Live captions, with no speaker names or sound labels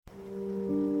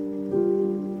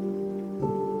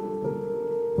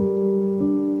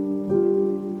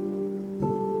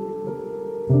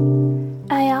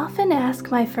ask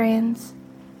my friends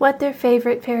what their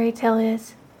favorite fairy tale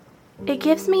is, it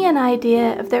gives me an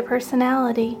idea of their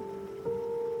personality.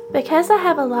 Because I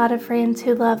have a lot of friends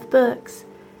who love books,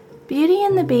 Beauty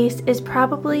and the Beast is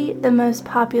probably the most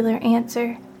popular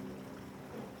answer.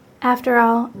 After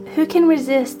all, who can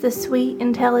resist the sweet,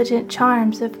 intelligent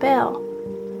charms of Belle?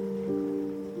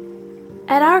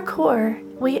 At our core,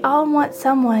 we all want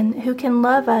someone who can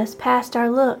love us past our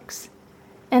looks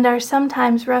and our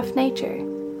sometimes rough nature.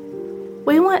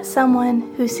 We want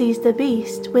someone who sees the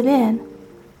beast within,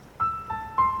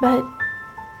 but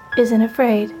isn't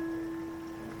afraid.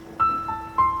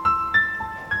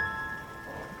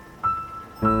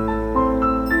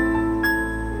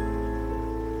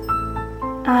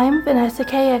 I'm Vanessa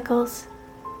K. Eccles,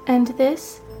 and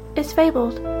this is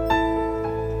Fabled.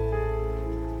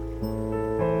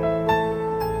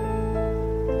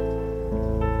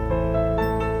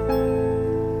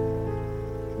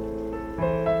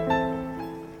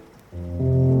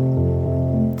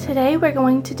 Today we're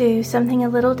going to do something a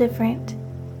little different.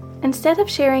 Instead of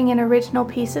sharing an original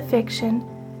piece of fiction,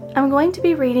 I'm going to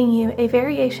be reading you a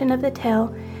variation of the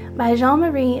tale by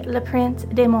Jean-Marie Le Prince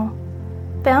de Meaux,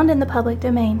 found in the public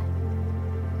domain.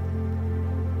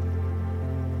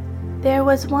 There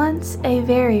was once a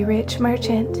very rich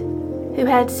merchant who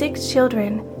had 6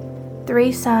 children,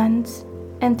 3 sons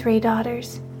and 3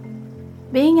 daughters.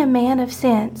 Being a man of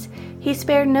sense, he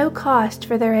spared no cost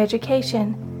for their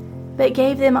education, but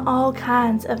gave them all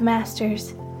kinds of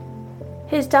masters.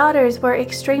 His daughters were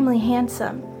extremely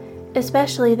handsome,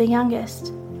 especially the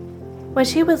youngest. When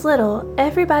she was little,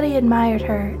 everybody admired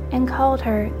her and called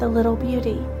her the Little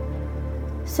Beauty,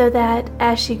 so that,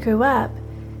 as she grew up,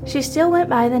 she still went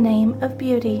by the name of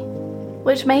Beauty,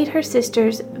 which made her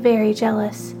sisters very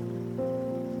jealous.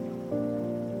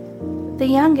 The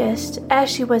youngest,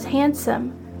 as she was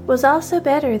handsome, was also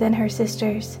better than her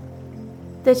sisters.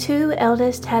 The 2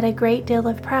 eldest had a great deal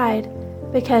of pride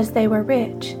because they were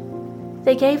rich.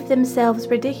 They gave themselves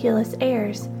ridiculous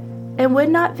airs and would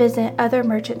not visit other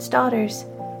merchants' daughters,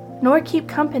 nor keep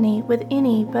company with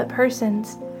any but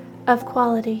persons of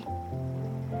quality.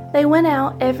 They went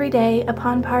out every day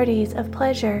upon parties of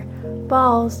pleasure,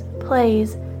 balls,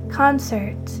 plays,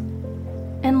 concerts,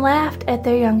 and laughed at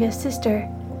their youngest sister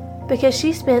because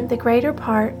she spent the greater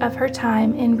part of her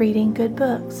time in reading good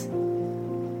books.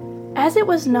 As it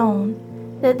was known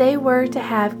that they were to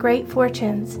have great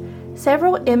fortunes,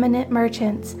 several eminent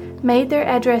merchants made their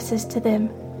addresses to them.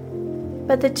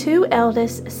 But the 2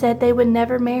 eldest said they would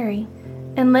never marry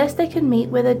unless they could meet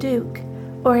with a duke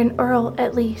or an earl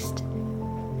at least.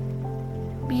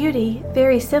 Beauty,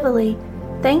 very civilly,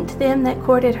 thanked them that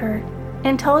courted her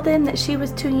and told them that she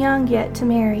was too young yet to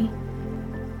marry,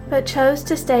 but chose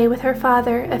to stay with her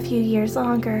father a few years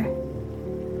longer.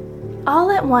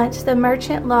 All at once the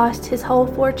merchant lost his whole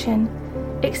fortune,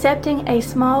 excepting a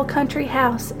small country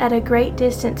house at a great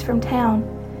distance from town,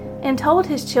 and told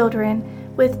his children,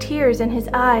 with tears in his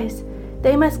eyes,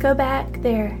 they must go back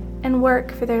there and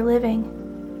work for their living.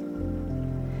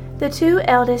 The 2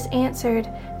 eldest answered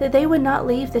that they would not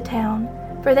leave the town,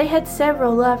 for they had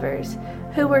several lovers,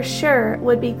 who were sure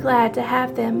would be glad to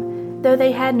have them, though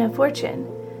they had no fortune.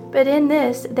 But in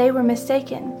this they were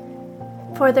mistaken,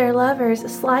 for their lovers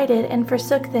slighted and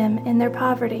forsook them in their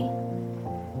poverty.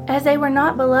 As they were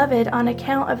not beloved on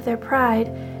account of their pride,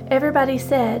 everybody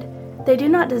said, "They do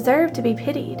not deserve to be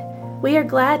pitied. We are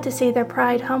glad to see their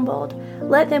pride humbled.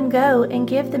 Let them go and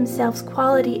give themselves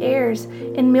quality airs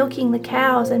in milking the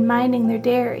cows and minding their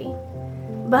dairy."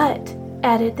 "But,"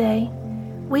 added they,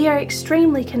 "we are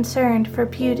extremely concerned for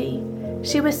Beauty.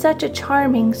 She was such a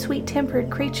charming, sweet-tempered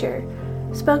creature,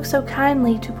 spoke so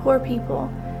kindly to poor people,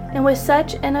 and with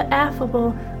such an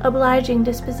affable, obliging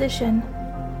disposition."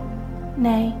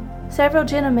 Nay, several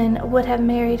gentlemen would have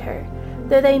married her,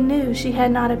 though they knew she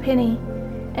had not a penny,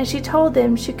 and she told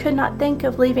them she could not think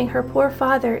of leaving her poor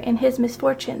father in his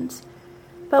misfortunes,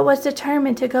 but was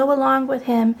determined to go along with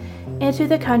him into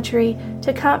the country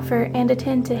to comfort and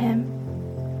attend to him.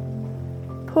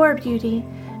 Poor Beauty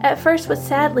at first was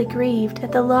sadly grieved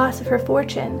at the loss of her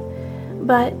fortune,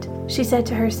 but, she said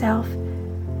to herself,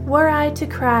 "Were I to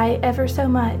cry ever so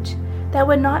much, that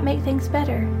would not make things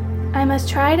better. I must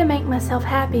try to make myself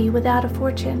happy without a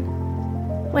fortune."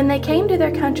 When they came to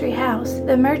their country house,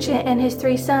 the merchant and his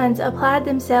 3 sons applied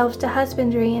themselves to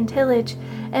husbandry and tillage,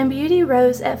 and Beauty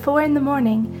rose at 4 in the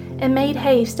morning and made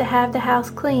haste to have the house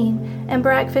clean and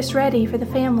breakfast ready for the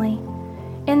family.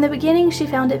 In the beginning she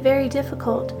found it very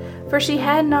difficult, for she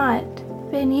had not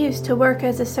been used to work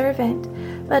as a servant,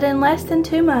 but in less than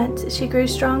 2 months she grew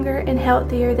stronger and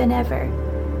healthier than ever.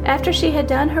 After she had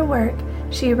done her work,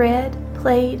 she read,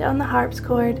 played on the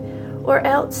harpsichord, or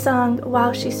else sung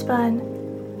while she spun.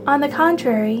 On the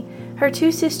contrary, her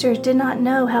two sisters did not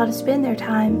know how to spend their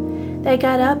time. They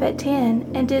got up at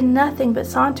 10 and did nothing but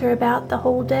saunter about the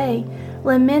whole day,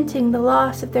 lamenting the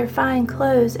loss of their fine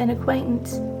clothes and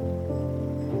acquaintance.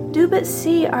 "Do but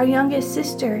see our youngest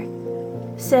sister,"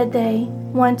 said they,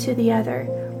 one to the other.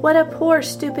 "What a poor,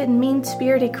 stupid,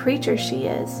 mean-spirited creature she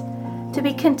is, to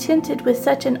be contented with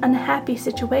such an unhappy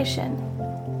situation."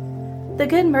 The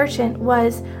good merchant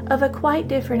was of a quite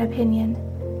different opinion.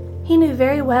 He knew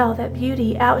very well that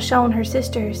Beauty outshone her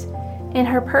sisters, in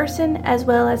her person as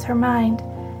well as her mind,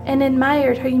 and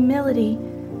admired her humility,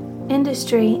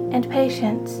 industry, and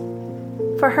patience.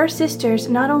 For her sisters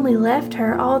not only left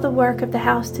her all the work of the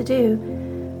house to do,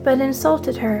 but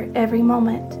insulted her every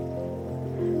moment.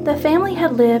 The family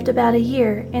had lived about a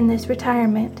year in this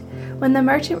retirement when the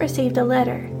merchant received a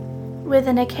letter, with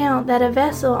an account that a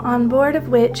vessel on board of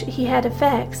which he had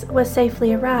effects was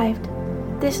safely arrived.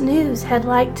 This news had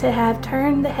like to have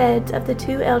turned the heads of the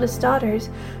two eldest daughters,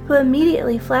 who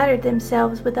immediately flattered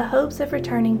themselves with the hopes of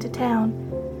returning to town,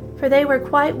 for they were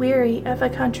quite weary of a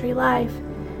country life,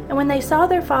 and when they saw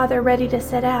their father ready to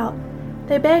set out,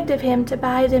 they begged of him to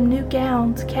buy them new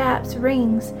gowns, caps,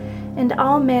 rings, and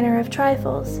all manner of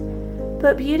trifles.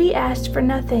 But Beauty asked for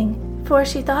nothing, for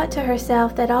she thought to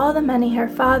herself that all the money her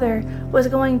father was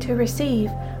going to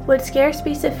receive would scarce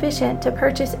be sufficient to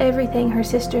purchase everything her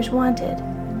sisters wanted.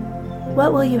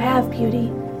 "What will you have,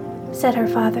 Beauty?" said her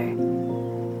father.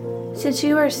 "Since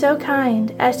you are so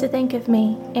kind as to think of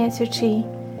me," answered she,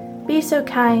 "be so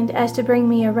kind as to bring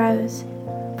me a rose,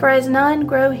 for as none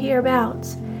grow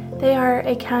hereabouts, they are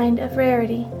a kind of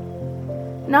rarity."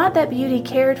 Not that Beauty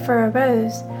cared for a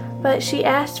rose, but she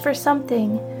asked for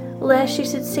something, lest she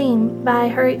should seem by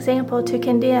her example to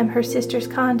condemn her sister's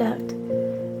conduct,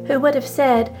 who would have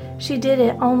said she did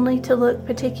it only to look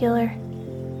particular.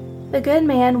 The good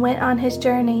man went on his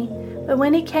journey, but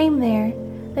when he came there,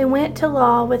 they went to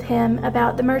law with him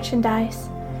about the merchandise,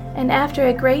 and after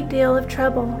a great deal of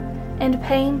trouble and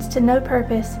pains to no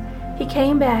purpose, he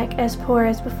came back as poor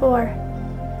as before.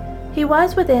 He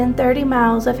was within 30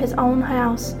 miles of his own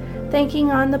house, thinking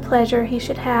on the pleasure he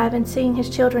should have in seeing his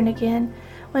children again,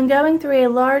 when going through a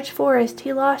large forest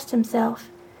he lost himself.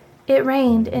 It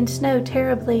rained and snowed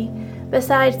terribly,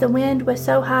 besides the wind was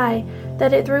so high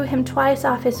that it threw him twice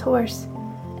off his horse,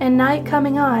 and night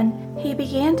coming on, he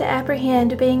began to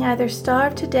apprehend being either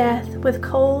starved to death with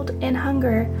cold and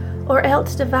hunger, or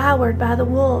else devoured by the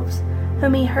wolves,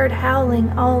 whom he heard howling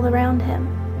all around him,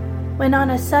 when on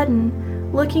a sudden,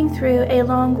 looking through a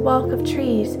long walk of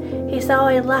trees, he saw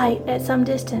a light at some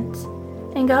distance,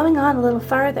 and going on a little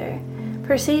farther,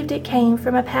 perceived it came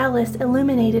from a palace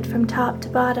illuminated from top to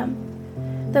bottom.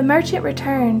 The merchant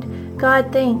returned, God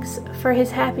thanks for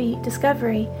his happy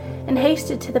discovery, and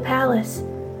hasted to the palace,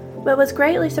 but was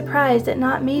greatly surprised at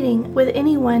not meeting with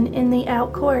anyone in the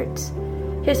out courts.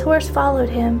 His horse followed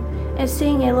him, and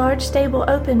seeing a large stable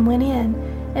open went in,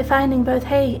 and finding both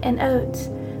hay and oats,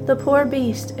 the poor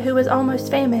beast, who was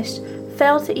almost famished,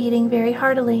 fell to eating very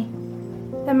heartily.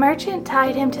 The merchant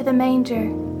tied him to the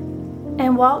manger,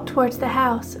 and walked towards the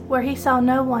house, where he saw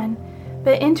no one,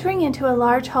 but entering into a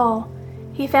large hall,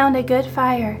 he found a good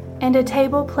fire, and a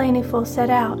table plentiful set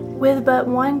out, with but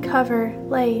one cover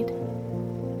laid.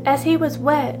 As he was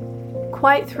wet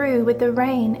quite through with the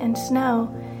rain and snow,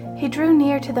 he drew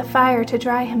near to the fire to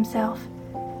dry himself.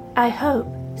 "I hope,"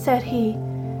 said he,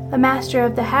 "the master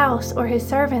of the house or his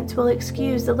servants will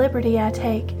excuse the liberty I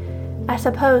take. I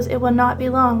suppose it will not be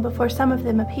long before some of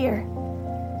them appear."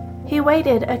 He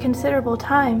waited a considerable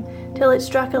time till it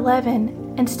struck 11,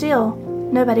 and still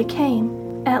nobody came.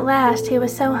 At last he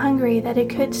was so hungry that he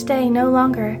could stay no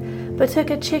longer, but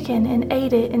took a chicken and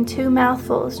ate it in 2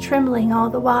 mouthfuls, trembling all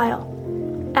the while.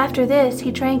 After this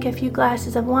he drank a few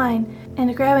glasses of wine,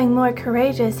 and growing more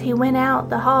courageous he went out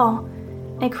the hall,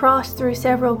 and crossed through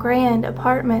several grand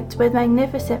apartments with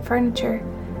magnificent furniture,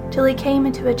 till he came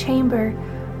into a chamber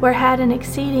where had an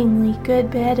exceedingly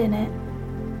good bed in it.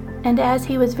 And as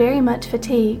he was very much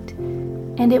fatigued,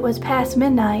 and it was past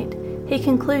midnight, he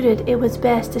concluded it was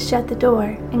best to shut the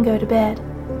door and go to bed.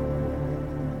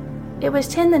 It was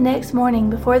 10 the next morning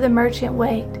before the merchant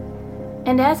waked,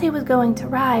 and as he was going to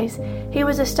rise, he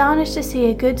was astonished to see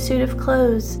a good suit of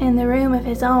clothes in the room of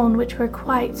his own, which were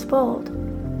quite spoiled.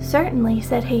 "Certainly,"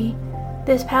 said he,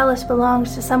 "this palace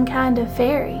belongs to some kind of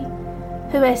fairy,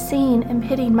 who has seen and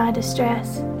pitied my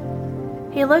distress."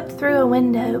 He looked through a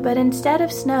window, but instead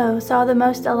of snow saw the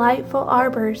most delightful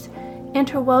arbors,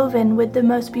 interwoven with the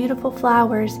most beautiful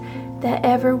flowers that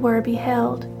ever were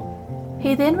beheld.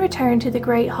 He then returned to the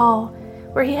great hall,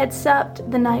 where he had supped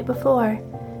the night before,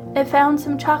 and found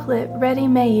some chocolate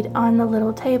ready-made on the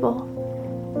little table.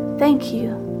 "Thank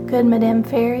you, good Madame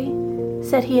Fairy,"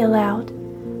 said he aloud,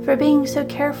 "for being so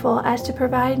careful as to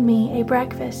provide me a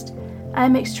breakfast. I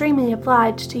am extremely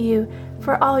obliged to you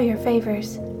for all your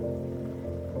favors."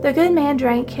 The good man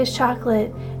drank his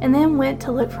chocolate and then went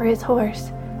to look for his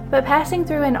horse, but passing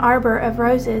through an arbor of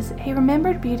roses, he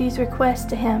remembered Beauty's request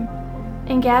to him,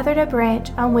 and gathered a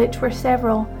branch on which were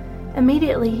several.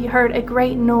 Immediately he heard a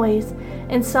great noise,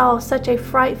 and saw such a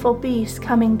frightful beast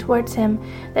coming towards him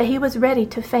that he was ready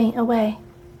to faint away.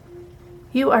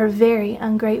 "You are very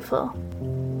ungrateful,"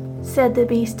 said the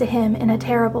beast to him in a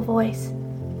terrible voice.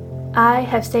 "I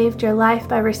have saved your life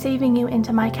by receiving you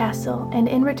into my castle, and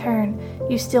in return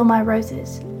you steal my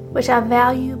roses, which I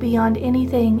value beyond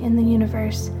anything in the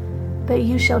universe, but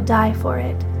you shall die for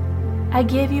it. I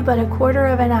give you but a quarter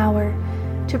of an hour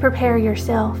to prepare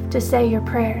yourself to say your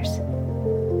prayers."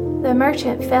 The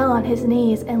merchant fell on his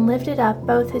knees and lifted up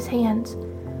both his hands.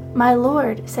 "My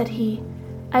lord," said he,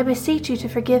 "I beseech you to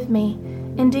forgive me.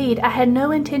 Indeed, I had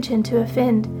no intention to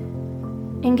offend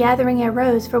in gathering a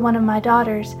rose for one of my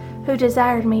daughters, who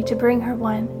desired me to bring her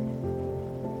one."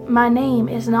 "My name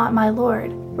is not my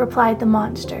lord," replied the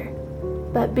monster,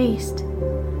 "but beast.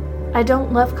 I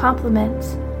don't love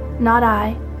compliments, not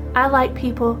I. I like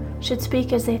people should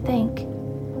speak as they think,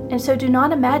 and so do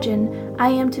not imagine I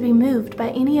am to be moved by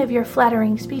any of your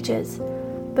flattering speeches.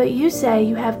 But you say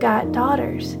you have got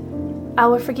daughters. I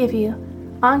will forgive you,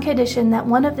 on condition that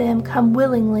one of them come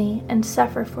willingly and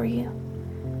suffer for you.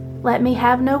 Let me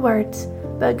have no words,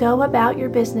 but go about your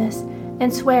business,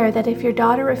 and swear that if your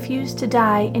daughter refused to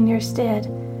die in your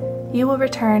stead, you will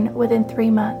return within 3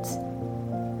 months."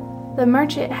 The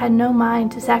merchant had no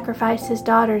mind to sacrifice his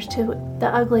daughters to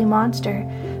the ugly monster,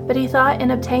 but he thought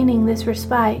in obtaining this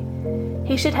respite,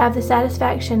 he should have the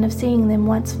satisfaction of seeing them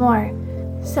once more.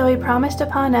 So he promised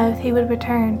upon oath he would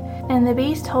return, and the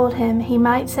beast told him he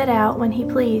might set out when he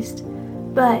pleased.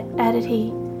 "But," added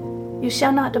he, "you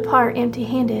shall not depart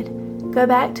empty-handed. Go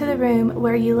back to the room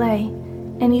where you lay,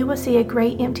 and you will see a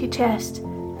great empty chest.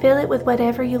 Fill it with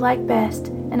whatever you like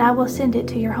best, and I will send it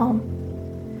to your home."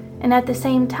 And at the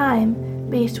same time,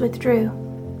 Beast withdrew.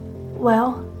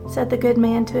 "Well," said the good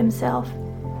man to himself,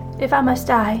 "if I must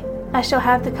die, I shall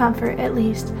have the comfort, at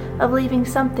least, of leaving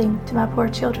something to my poor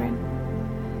children."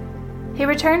 He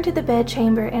returned to the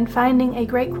bedchamber, and finding a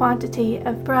great quantity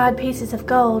of broad pieces of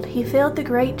gold, he filled the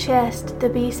great chest the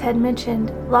beast had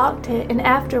mentioned, locked it, and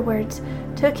afterwards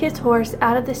took his horse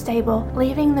out of the stable,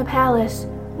 leaving the palace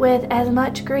with as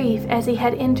much grief as he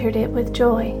had entered it with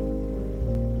joy.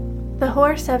 The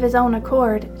horse of his own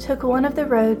accord took one of the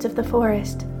roads of the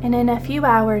forest, and in a few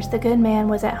hours the good man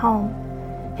was at home.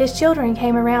 His children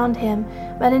came around him,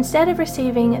 but instead of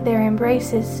receiving their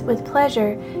embraces with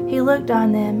pleasure, he looked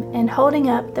on them, and holding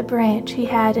up the branch he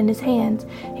had in his hands,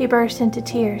 he burst into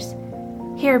tears.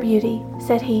 "Here, Beauty,"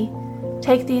 said he,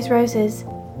 "take these roses,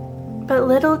 but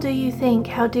little do you think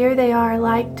how dear they are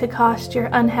like to cost your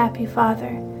unhappy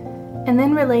father," and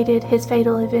then related his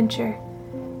fatal adventure.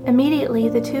 Immediately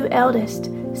the 2 eldest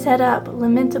set up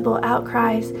lamentable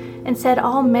outcries, and said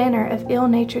all manner of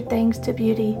ill-natured things to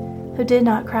Beauty, who did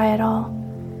not cry at all.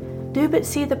 "Do but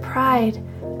see the pride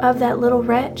of that little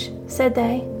wretch," said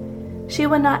they. "She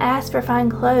would not ask for fine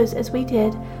clothes as we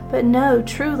did, but no,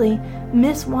 truly,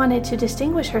 Miss wanted to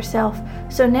distinguish herself,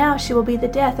 so now she will be the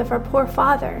death of our poor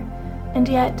father, and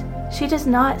yet she does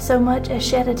not so much as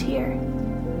shed a tear."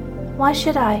 "Why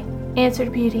should I?"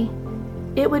 answered Beauty.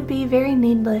 "It would be very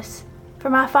needless, for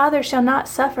my father shall not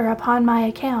suffer upon my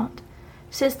account.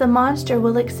 Since the monster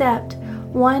will accept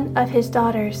one of his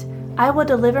daughters, I will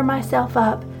deliver myself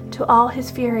up to all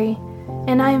his fury,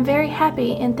 and I am very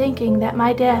happy in thinking that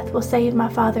my death will save my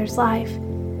father's life,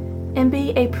 and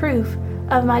be a proof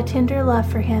of my tender love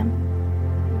for him."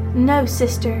 "No,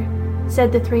 sister,"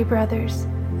 said the 3 brothers,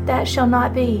 "that shall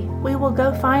not be. We will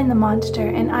go find the monster,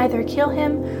 and either kill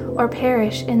him or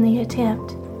perish in the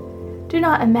attempt." "Do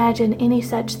not imagine any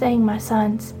such thing, my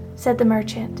sons," said the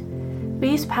merchant.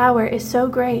 "Beast's power is so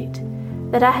great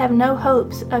that I have no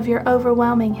hopes of your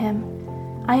overwhelming him.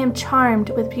 I am charmed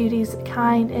with Beauty's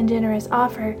kind and generous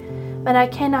offer, but I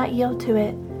cannot yield to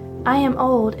it. I am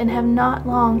old and have not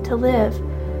long to live,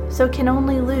 so can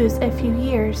only lose a few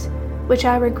years, which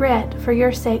I regret for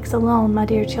your sakes alone, my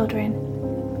dear children."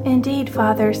 "Indeed,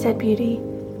 father," said Beauty,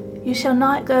 "you shall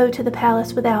not go to the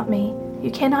palace without me. You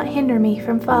cannot hinder me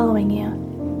from following you."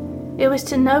 It was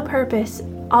to no purpose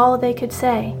all they could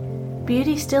say.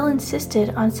 Beauty still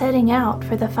insisted on setting out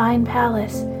for the fine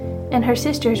palace, and her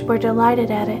sisters were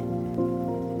delighted at it,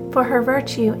 for her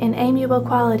virtue and amiable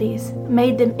qualities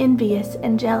made them envious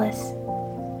and jealous.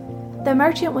 The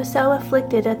merchant was so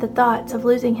afflicted at the thoughts of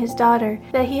losing his daughter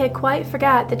that he had quite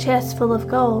forgot the chest full of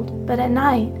gold, but at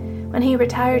night, when he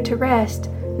retired to rest,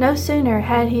 no sooner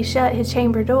had he shut his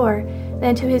chamber door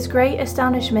than to his great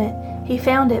astonishment he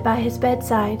found it by his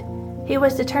bedside. He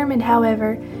was determined,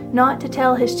 however, not to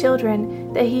tell his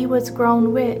children that he was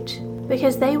grown rich,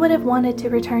 because they would have wanted to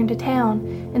return to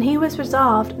town, and he was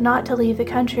resolved not to leave the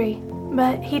country.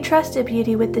 But he trusted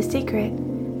Beauty with the secret,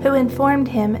 who informed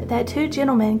him that 2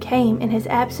 gentlemen came in his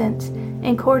absence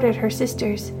and courted her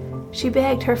sisters. She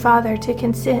begged her father to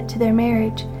consent to their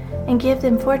marriage and give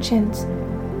them fortunes,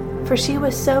 for she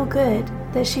was so good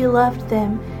that she loved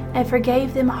them and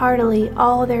forgave them heartily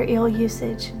all their ill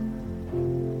usage.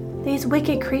 These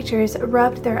wicked creatures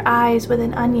rubbed their eyes with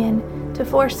an onion to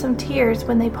force some tears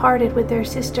when they parted with their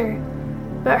sister,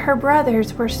 but her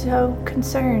brothers were so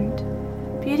concerned.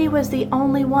 Beauty was the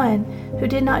only one who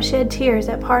did not shed tears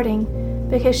at parting,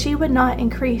 because she would not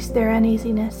increase their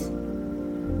uneasiness.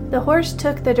 The horse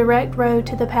took the direct road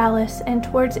to the palace, and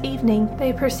towards evening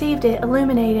they perceived it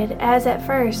illuminated, as at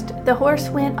first the horse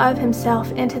went of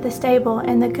himself into the stable,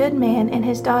 and the good man and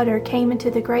his daughter came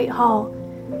into the great hall,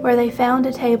 where they found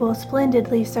a table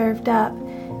splendidly served up,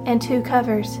 and 2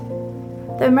 covers.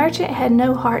 The merchant had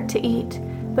no heart to eat,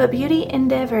 but Beauty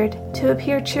endeavored to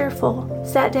appear cheerful,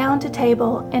 sat down to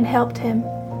table, and helped him.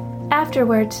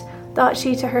 Afterwards, thought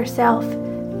she to herself,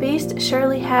 Beast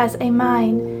surely has a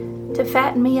mind to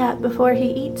fatten me up before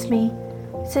he eats me,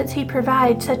 since he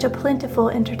provides such a plentiful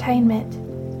entertainment.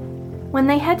 When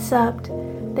they had supped,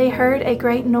 they heard a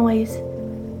great noise,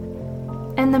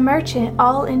 and the merchant,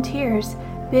 all in tears,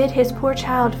 bid his poor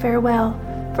child farewell,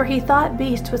 for he thought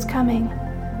Beast was coming.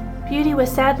 Beauty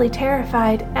was sadly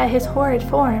terrified at his horrid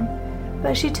form,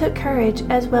 but she took courage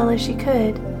as well as she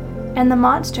could, and the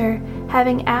monster,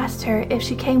 having asked her if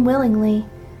she came willingly,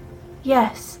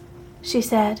 "Yes," she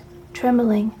said,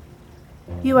 trembling.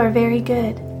 "You are very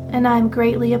good, and I am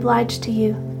greatly obliged to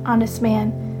you, honest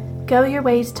man. Go your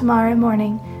ways tomorrow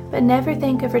morning, but never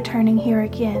think of returning here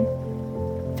again.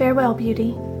 Farewell,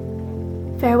 Beauty."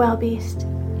 "Farewell, Beast,"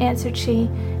 answered she,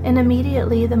 and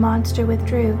immediately the monster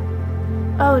withdrew.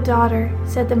 "Oh, daughter,"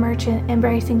 said the merchant,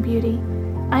 embracing Beauty,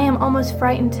 "I am almost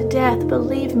frightened to death.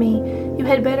 Believe me, you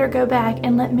had better go back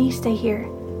and let me stay here."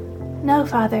 "No,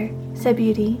 father," said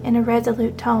Beauty in a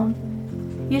resolute tone.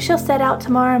 "You shall set out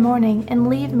tomorrow morning and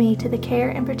leave me to the care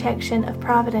and protection of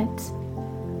Providence."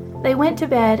 They went to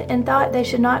bed and thought they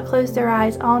should not close their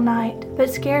eyes all night, but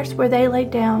scarce were they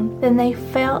laid down than they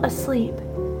fell asleep,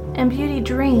 and Beauty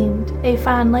dreamed a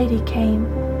fine lady came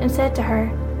and said to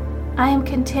her, "I am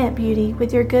content, Beauty,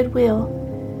 with your good will.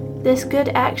 This good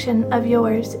action of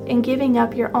yours in giving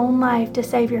up your own life to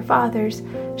save your father's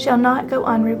shall not go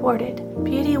unrewarded."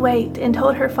 Beauty waked and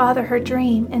told her father her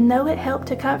dream, and though it helped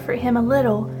to comfort him a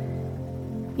little,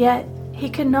 yet he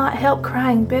could not help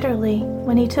crying bitterly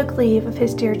when he took leave of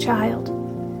his dear child.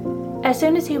 As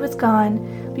soon as he was gone,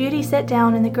 Beauty sat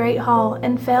down in the great hall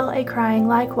and fell a-crying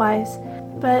likewise,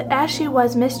 but as she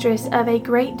was mistress of a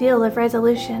great deal of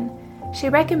resolution, she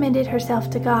recommended herself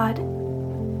to God,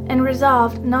 and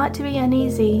resolved not to be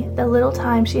uneasy the little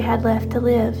time she had left to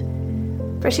live,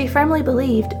 for she firmly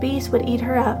believed Beast would eat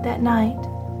her up that night.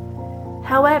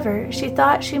 However, she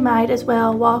thought she might as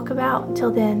well walk about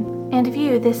till then, and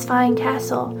view this fine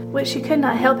castle, which she could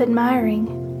not help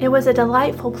admiring. It was a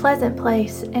delightful, pleasant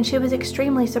place, and she was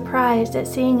extremely surprised at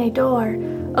seeing a door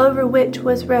over which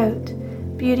was wrote,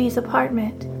 "Beauty's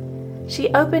apartment."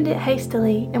 She opened it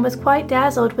hastily, and was quite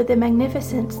dazzled with the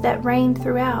magnificence that reigned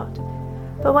throughout.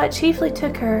 But what chiefly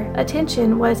took her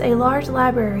attention was a large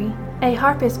library, a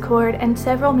harpsichord, and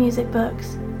several music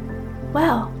books.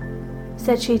 "Well,"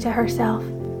 said she to herself,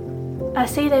 "I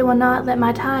see they will not let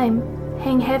my time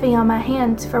hang heavy on my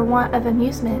hands for want of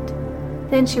amusement."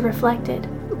 Then she reflected,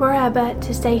 "Were I but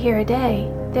to stay here a day,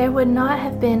 there would not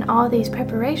have been all these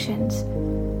preparations."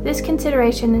 This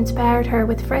consideration inspired her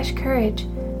with fresh courage,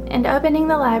 and opening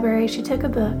the library she took a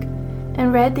book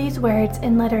and read these words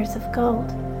in letters of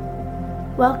gold: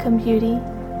 "Welcome, Beauty,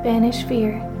 banish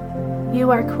fear.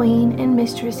 You are queen and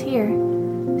mistress here.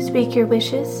 Speak your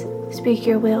wishes, speak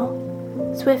your will.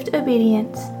 Swift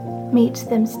obedience meets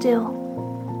them still."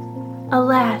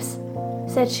 "Alas,"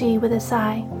 said she with a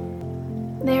sigh,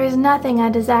 "there is nothing I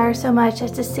desire so much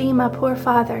as to see my poor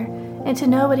father and to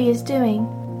know what he is doing."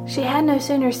 She had no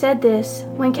sooner said this,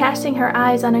 when casting her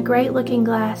eyes on a great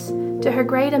looking-glass, to her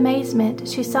great amazement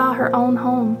she saw her own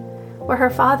home, where her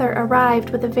father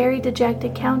arrived with a very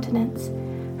dejected countenance.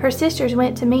 Her sisters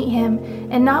went to meet him,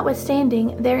 and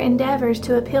notwithstanding their endeavors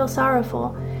to appear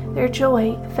sorrowful, their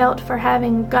joy, felt for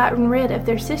having gotten rid of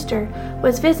their sister,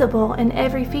 was visible in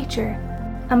every feature.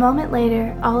 A moment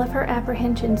later, all of her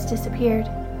apprehensions disappeared.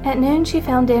 At noon she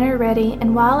found dinner ready,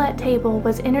 and while at table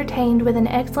was entertained with an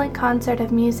excellent concert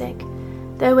of music,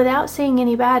 though without seeing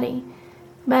anybody.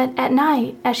 But at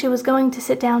night, as she was going to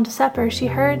sit down to supper, she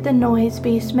heard the noise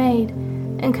Beast made,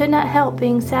 and could not help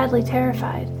being sadly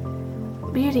terrified.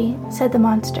 "Beauty," said the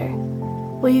monster,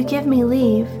 "will you give me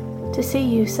leave to see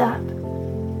you sup?"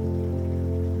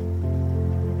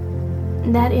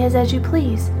 "That is as you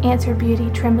please," answered Beauty,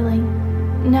 trembling.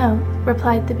 "No,"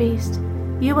 replied the Beast,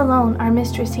 "you alone are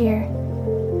mistress here.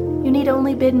 You need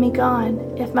only bid me gone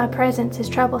if my presence is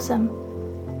troublesome,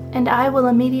 and I will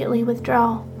immediately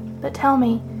withdraw. But tell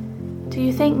me, do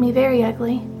you think me very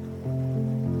ugly?"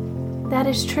 "That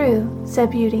is true,"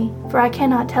 said Beauty, "for I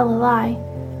cannot tell a lie,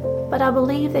 but I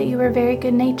believe that you are very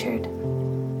good-natured."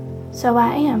 "So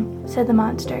I am," said the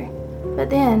monster,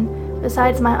 "but then,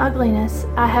 besides my ugliness,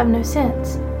 I have no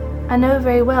sense. I know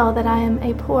very well that I am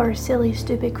a poor, silly,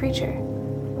 stupid creature."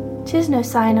 "'Tis no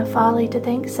sign of folly to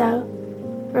think so,"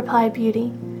 replied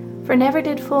Beauty, "for never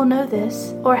did fool know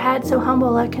this, or had so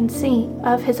humble a conceit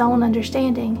of his own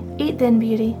understanding." "Eat then,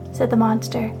 Beauty," said the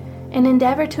monster, "and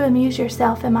endeavor to amuse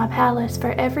yourself in my palace,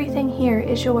 for everything here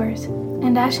is yours,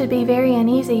 and I should be very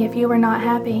uneasy if you were not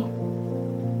happy."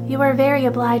 "You are very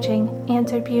obliging,"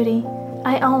 answered Beauty.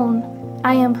 "I own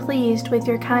I am pleased with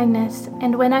your kindness,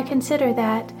 and when I consider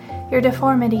that, your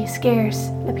deformity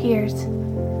scarce appears."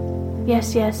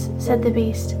 "Yes, yes," said the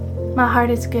Beast, "my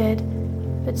heart is good,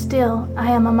 but still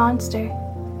I am a monster."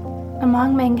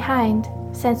 "Among mankind,"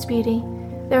 said Beauty,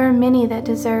 "there are many that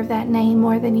deserve that name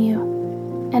more than you,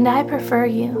 and I prefer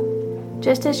you,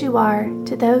 just as you are,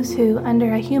 to those who,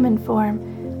 under a human form,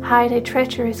 hide a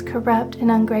treacherous, corrupt,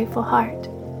 and ungrateful heart."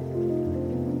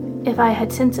 "If I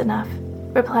had sense enough,"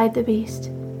 replied the Beast,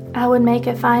 "I would make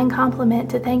a fine compliment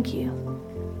to thank you,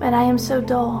 but I am so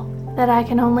dull that I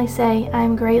can only say I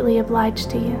am greatly obliged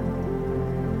to you."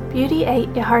 Beauty ate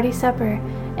a hearty supper,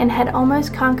 and had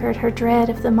almost conquered her dread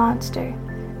of the monster,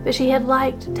 but she had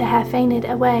liked to have fainted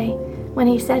away when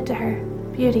he said to her,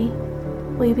 "Beauty,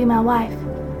 will you be my wife?"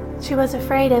 She was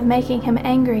afraid of making him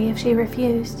angry if she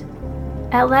refused.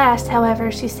 At last, however,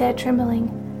 she said,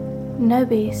 trembling, "No,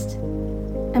 Beast."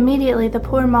 Immediately the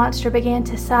poor monster began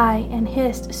to sigh and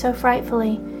hissed so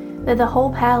frightfully that the whole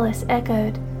palace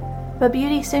echoed. But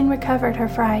Beauty soon recovered her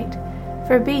fright,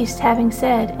 for Beast, having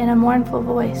said in a mournful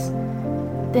voice,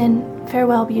 "Then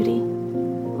farewell, Beauty,"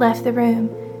 left the room,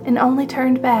 and only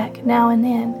turned back now and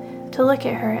then to look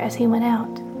at her as he went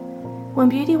out. When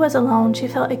Beauty was alone, she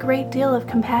felt a great deal of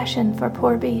compassion for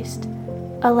poor Beast.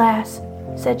 "Alas,"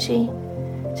 said she,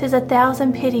 "'tis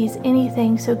 1,000 pities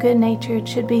anything so good-natured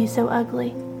should be so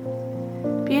ugly."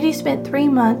 Beauty spent 3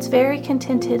 months very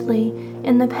contentedly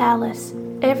in the palace.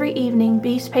 Every evening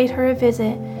Beast paid her a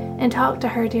visit and talked to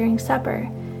her during supper,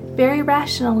 very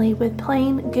rationally with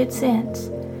plain good sense,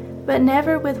 but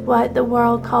never with what the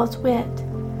world calls wit.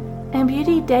 And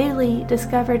Beauty daily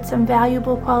discovered some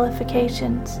valuable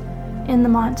qualifications in the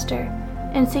monster,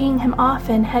 and seeing him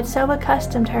often had so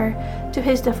accustomed her to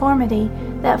his deformity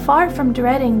that, far from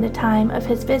dreading the time of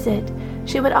his visit,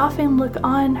 she would often look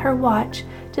on her watch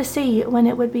to see when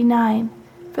it would be 9,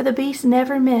 for the Beast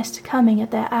never missed coming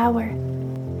at that hour.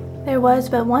 There was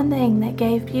but one thing that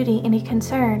gave Beauty any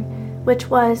concern, which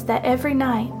was that every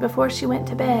night before she went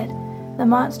to bed, the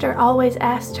monster always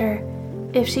asked her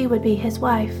if she would be his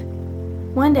wife.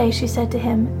 One day she said to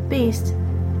him, "Beast,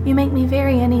 you make me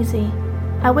very uneasy.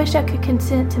 I wish I could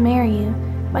consent to marry you,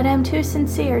 but I am too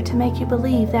sincere to make you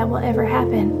believe that will ever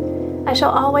happen. I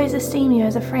shall always esteem you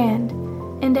as a friend.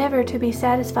 Endeavor to be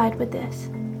satisfied with this."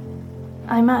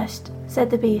 "I must," said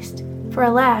the Beast, "for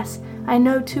alas, I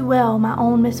know too well my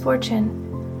own misfortune.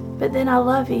 But then I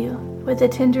love you with the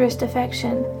tenderest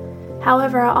affection.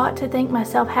 However, I ought to think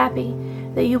myself happy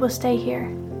that you will stay here.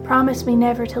 Promise me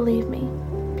never to leave me."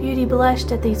 Beauty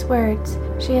blushed at these words.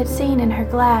 She had seen in her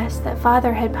glass that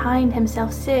Father had pined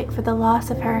himself sick for the loss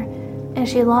of her, and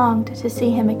she longed to see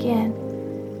him again.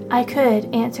 "I could,"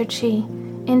 answered she,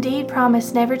 "indeed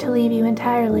promise never to leave you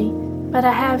entirely, but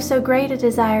I have so great a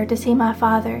desire to see my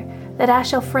father that I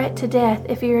shall fret to death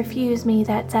if you refuse me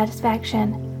that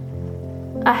satisfaction."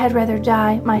 "I had rather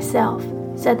die myself,"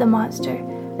 said the monster,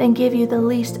 "than give you the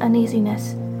least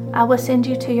uneasiness. I will send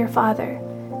you to your father.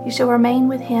 You shall remain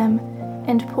with him,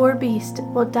 and poor Beast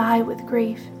will die with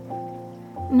grief."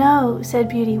 "No," said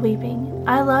Beauty, weeping,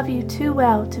 "I love you too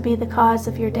well to be the cause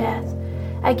of your death.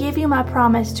 I give you my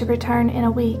promise to return in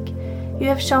a week. You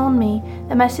have shown me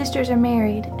that my sisters are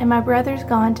married, and my brother's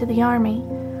gone to the army.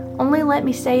 Only let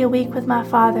me stay a week with my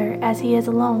father, as he is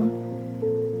alone."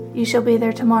 "You shall be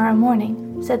there tomorrow morning,"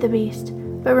 said the Beast,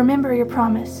 "but remember your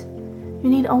promise." You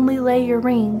need only lay your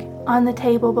ring on the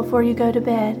table before you go to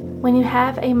bed. When you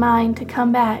have a mind to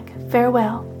come back,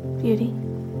 farewell, Beauty."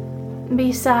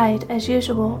 Beast sighed as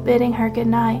usual, bidding her good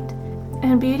night,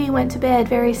 and Beauty went to bed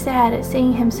very sad at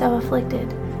seeing him so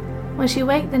afflicted. When she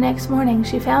waked the next morning,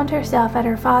 she found herself at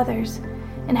her father's,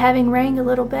 and having rang a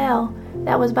little bell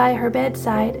that was by her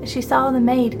bedside, she saw the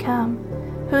maid come,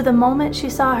 who the moment she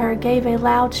saw her gave a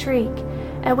loud shriek,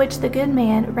 at which the good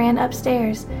man ran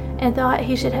upstairs and thought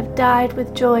he should have died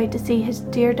with joy to see his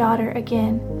dear daughter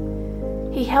again.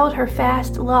 He held her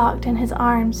fast locked in his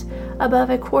arms above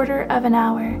a quarter of an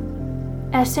hour.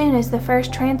 As soon as the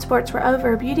first transports were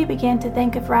over, Beauty began to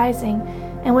think of rising,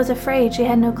 and was afraid she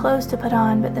had no clothes to put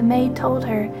on, but the maid told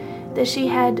her that she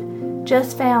had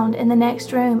just found in the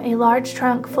next room a large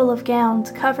trunk full of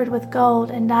gowns covered with gold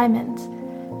and diamonds.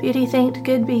 Beauty thanked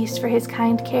good Beast for his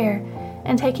kind care,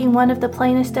 and taking one of the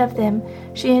plainest of them,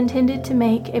 she intended to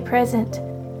make a present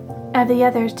of the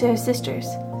others to her sisters.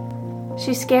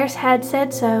 She scarce had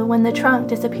said so when the trunk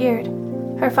disappeared.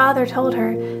 Her father told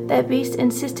her that Beast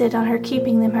insisted on her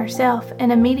keeping them herself,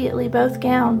 and immediately both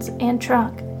gowns and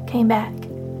trunk came back.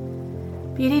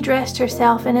 Beauty dressed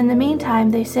herself, and in the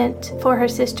meantime they sent for her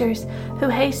sisters, who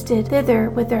hasted thither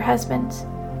with their husbands.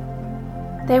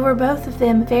 They were both of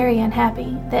them very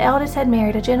unhappy. The eldest had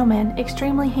married a gentleman,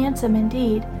 extremely handsome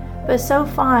indeed, but so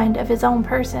fond of his own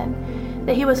person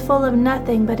that he was full of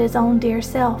nothing but his own dear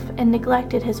self, and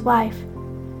neglected his wife.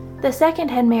 The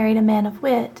second had married a man of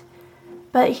wit,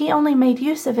 but he only made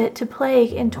use of it to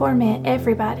plague and torment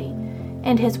everybody,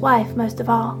 and his wife most of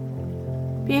all.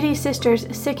 Beauty's sisters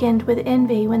sickened with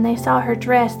envy when they saw her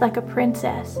dressed like a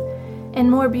princess, and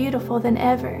more beautiful than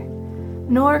ever,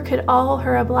 nor could all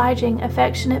her obliging,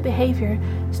 affectionate behavior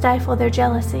stifle their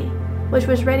jealousy, which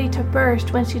was ready to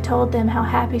burst when she told them how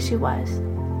happy she was.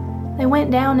 They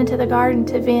went down into the garden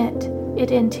to vent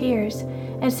it in tears,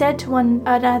 and said to one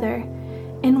another,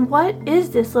 "In what is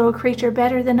this little creature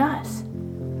better than us,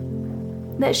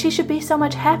 that she should be so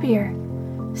much happier?"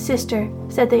 "Sister,"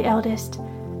 said the eldest,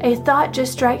 "a thought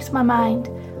just strikes my mind.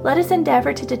 Let us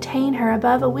endeavor to detain her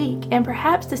above a week, and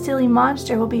perhaps the silly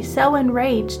monster will be so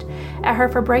enraged at her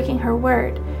for breaking her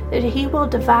word that he will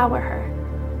devour her."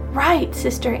 "Right,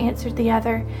 sister," answered the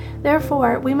other.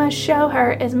 "Therefore we must show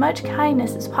her as much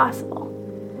kindness as possible."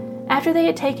 After they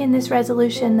had taken this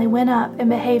resolution, they went up and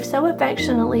behaved so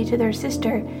affectionately to their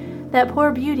sister that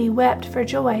poor Beauty wept for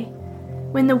joy.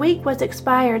 When the week was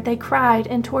expired, they cried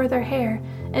and tore their hair,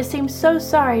 and seemed so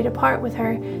sorry to part with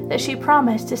her that she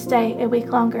promised to stay a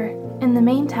week longer. In the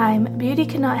meantime, Beauty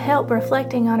could not help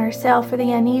reflecting on herself for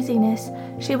the uneasiness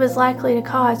she was likely to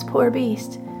cause poor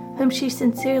Beast, whom she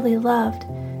sincerely loved,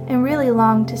 and really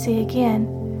longed to see again.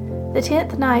 The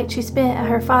 10th night she spent at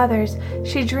her father's,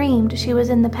 she dreamed she was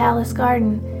in the palace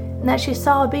garden, and that she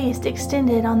saw Beast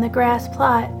extended on the grass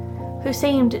plot, who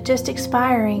seemed just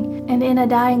expiring, and in a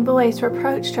dying voice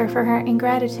reproached her for her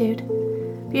ingratitude.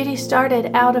 Beauty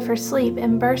started out of her sleep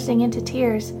and bursting into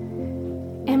tears.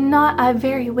 "Am not I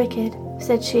very wicked,"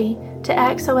 said she, "to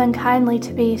act so unkindly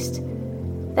to Beast,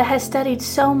 that has studied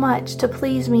so much to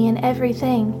please me in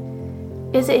everything?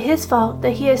 Is it his fault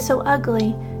that he is so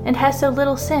ugly and has so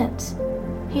little sense?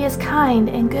 He is kind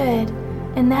and good,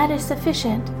 and that is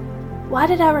sufficient. Why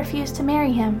did I refuse to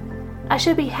marry him? I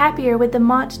should be happier with the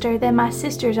monster than my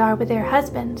sisters are with their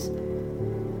husbands.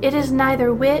 It is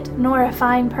neither wit nor a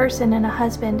fine person in a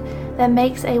husband that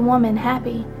makes a woman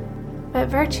happy, but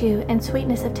virtue and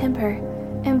sweetness of temper,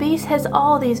 and Beast has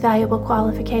all these valuable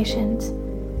qualifications.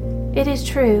 It is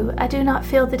true, I do not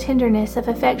feel the tenderness of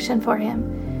affection for him,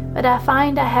 but I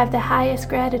find I have the highest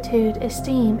gratitude,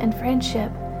 esteem, and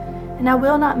friendship, and I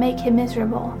will not make him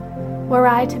miserable. Were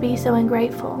I to be so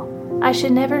ungrateful, I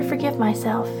should never forgive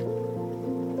myself."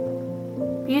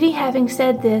 Beauty, having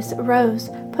said this, rose,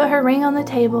 put her ring on the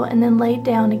table, and then laid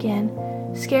down again.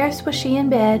 Scarce was she in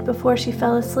bed before she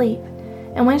fell asleep,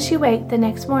 and when she waked the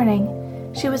next morning,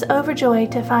 she was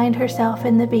overjoyed to find herself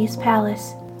in the Beast's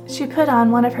palace. She put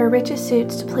on one of her richest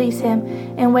suits to please him,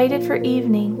 and waited for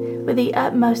evening with the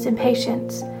utmost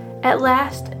impatience. At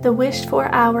last the wished-for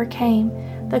hour came.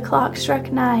 The clock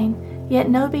struck 9, yet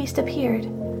no Beast appeared.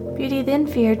 Beauty then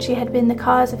feared she had been the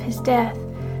cause of his death.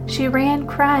 She ran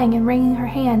crying and wringing her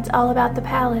hands all about the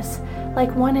palace,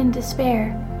 like one in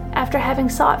despair. After having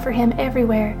sought for him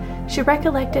everywhere, she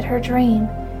recollected her dream,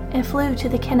 and flew to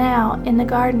the canal in the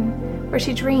garden, where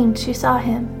she dreamed she saw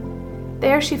him.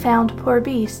 There she found poor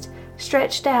Beast,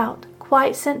 stretched out,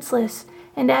 quite senseless,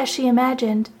 and, as she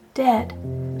imagined, dead.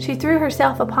 She threw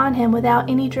herself upon him without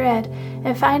any dread,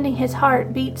 and finding his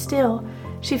heart beat still,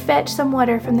 she fetched some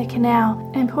water from the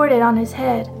canal, and poured it on his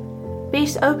head.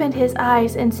 Beast opened his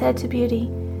eyes and said to Beauty,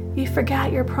 "You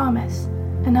forgot your promise,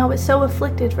 and I was so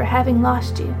afflicted for having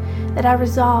lost you that I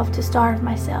resolved to starve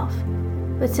myself.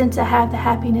 But since I have the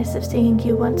happiness of seeing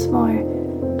you once more,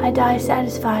 I die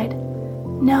satisfied."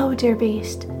 "No, dear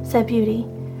Beast," said Beauty,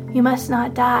 "you must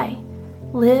not die.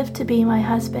 Live to be my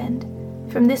husband.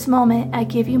 From this moment I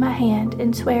give you my hand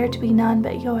and swear to be none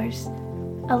but yours.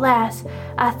 Alas,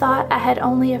 I thought I had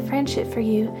only a friendship for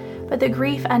you, but the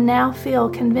grief I now feel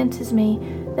convinces me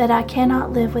that I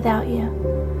cannot live without you."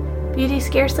 Beauty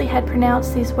scarcely had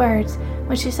pronounced these words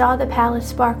when she saw the palace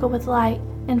sparkle with light,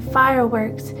 and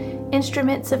fireworks,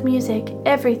 instruments of music,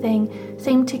 everything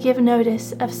seemed to give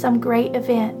notice of some great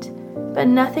event, but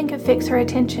nothing could fix her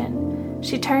attention.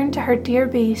 She turned to her dear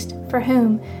Beast, for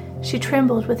whom she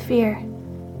trembled with fear.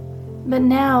 But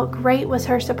now great was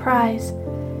her surprise.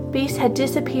 Beast had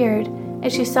disappeared,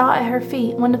 and she saw at her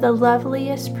feet one of the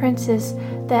loveliest princes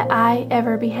that I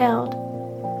ever beheld,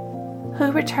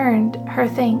 who returned her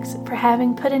thanks for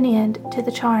having put an end to the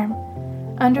charm,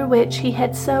 under which he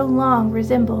had so long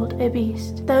resembled a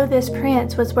beast. Though this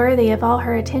prince was worthy of all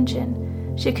her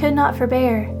attention, she could not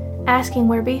forbear asking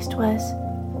where Beast was.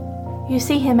 "You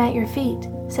see him at your feet,"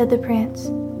 said the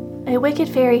prince. "A wicked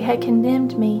fairy had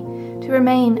condemned me to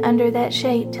remain under that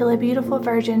shade till a beautiful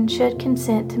virgin should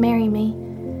consent to marry me.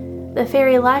 The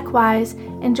fairy likewise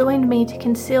enjoined me to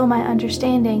conceal my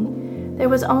understanding. There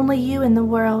was only you in the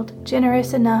world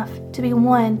generous enough to be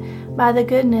won by the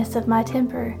goodness of my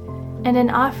temper, and in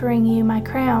offering you my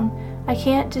crown, I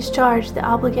can't discharge the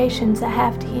obligations I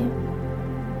have to you."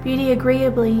 Beauty,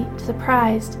 agreeably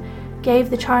surprised, gave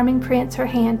the charming prince her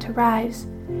hand to rise.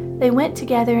 They went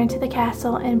together into the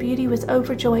castle, and Beauty was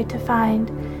overjoyed to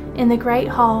find in the great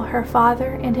hall her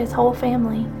father and his whole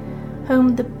family,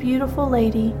 whom the beautiful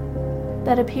lady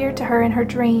that appeared to her in her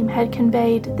dream had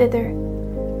conveyed thither.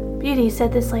 "Beauty,"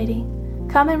 said this lady,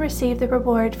 "come and receive the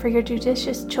reward for your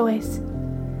judicious choice.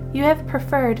 You have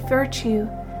preferred virtue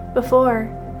before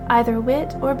either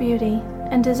wit or beauty,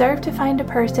 and deserve to find a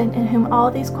person in whom all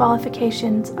these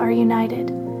qualifications are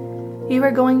united. You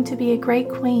are going to be a great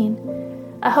queen.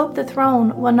 I hope the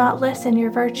throne will not lessen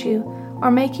your virtue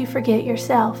or make you forget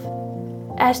yourself.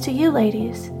 As to you,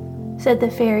 ladies," said the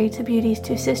fairy to Beauty's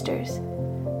two sisters,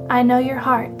 "I know your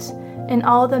hearts and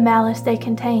all the malice they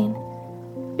contain.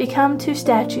 Become two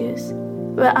statues,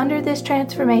 but under this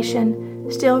transformation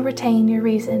still retain your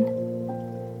reason.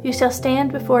 You shall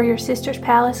stand before your sister's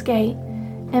palace gate,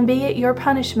 and be it your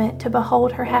punishment to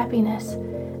behold her happiness,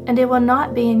 and it will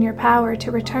not be in your power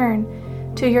to return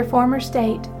to your former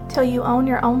state till you own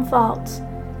your own faults,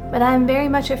 but I am very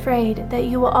much afraid that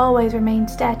you will always remain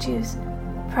statues.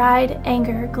 Pride,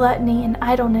 anger, gluttony, and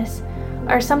idleness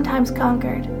are sometimes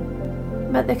conquered,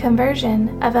 but the conversion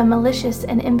of a malicious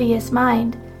and envious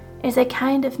mind is a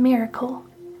kind of miracle."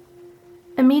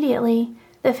 Immediately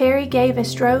the fairy gave a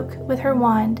stroke with her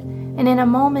wand, and in a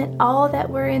moment all that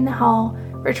were in the hall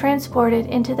were transported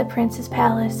into the prince's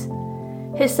palace.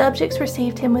 His subjects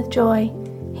received him with joy.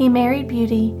 He married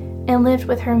Beauty and lived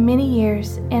with her many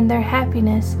years, and their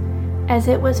happiness, as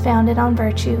it was founded on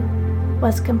virtue,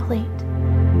 was complete.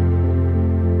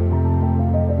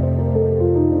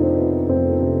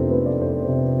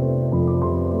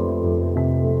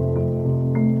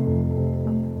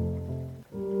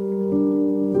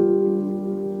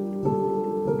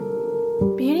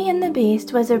 Beauty and the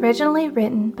Beast was originally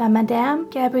written by Madame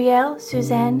Gabrielle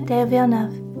Suzanne de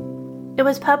Villeneuve. It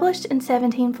was published in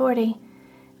 1740,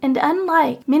 and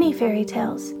unlike many fairy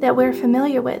tales that we're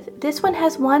familiar with, this one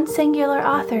has one singular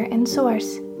author and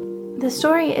source. The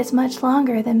story is much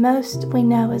longer than most we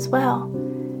know as well.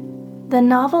 The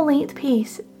novel-length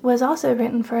piece was also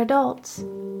written for adults.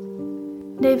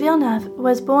 De Villeneuve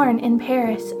was born in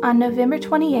Paris on November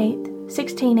 28,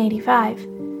 1685,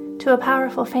 to a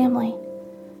powerful family.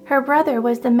 Her brother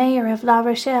was the mayor of La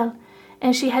Rochelle,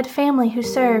 and she had family who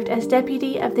served as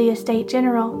deputy of the Estate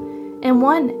General, and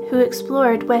one who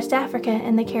explored West Africa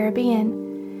and the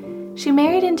Caribbean. She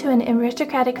married into an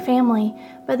aristocratic family,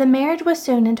 but the marriage was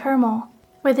soon in turmoil.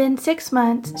 Within 6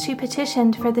 months, she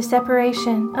petitioned for the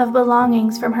separation of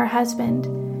belongings from her husband.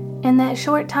 In that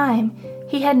short time,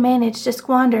 he had managed to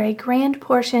squander a grand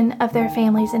portion of their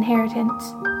family's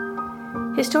inheritance.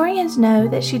 Historians know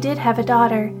that she did have a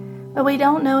daughter, but we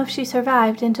don't know if she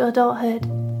survived into adulthood.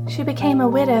 She became a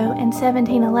widow in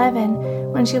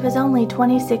 1711 when she was only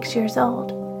 26 years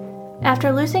old.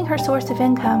 After losing her source of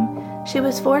income, she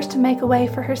was forced to make a way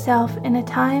for herself in a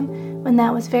time when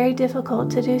that was very difficult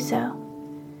to do so.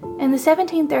 In the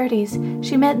 1730s,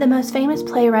 she met the most famous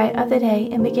playwright of the day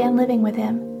and began living with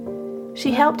him.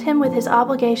 She helped him with his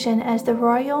obligation as the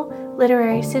royal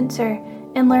literary censor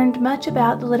and learned much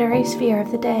about the literary sphere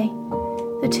of the day.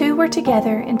 The two were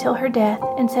together until her death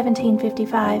in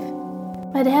 1755.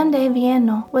 Madame de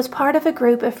Viennon was part of a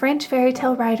group of French fairy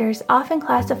tale writers often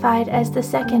classified as the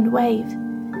second wave.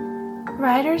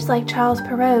 Writers like Charles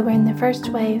Perrault were in the first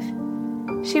wave.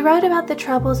 She wrote about the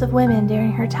troubles of women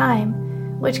during her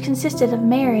time, which consisted of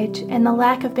marriage and the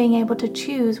lack of being able to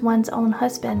choose one's own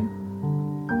husband.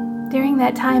 During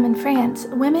that time in France,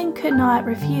 women could not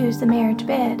refuse the marriage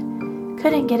bed,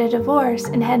 couldn't get a divorce,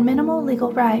 and had minimal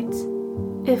legal rights.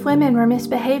 If women were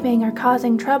misbehaving or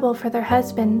causing trouble for their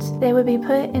husbands, they would be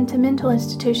put into mental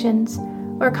institutions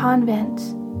or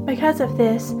convents. Because of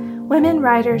this, women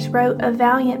writers wrote of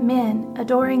valiant men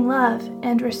adoring love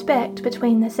and respect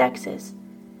between the sexes.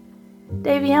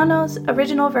 De Vionnon's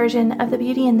original version of The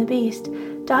Beauty and the Beast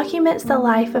documents the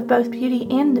life of both Beauty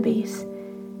and the Beast.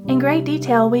 In great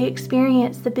detail, we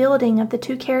experience the building of the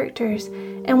two characters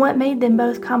and what made them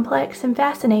both complex and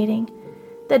fascinating.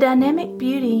 The dynamic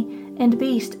Beauty and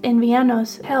Beast in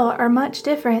Vionnon's tale are much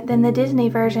different than the Disney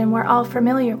version we're all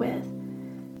familiar with.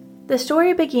 The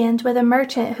story begins with a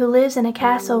merchant who lives in a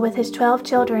castle with his 12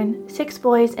 children, 6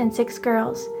 boys and 6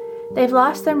 girls. They've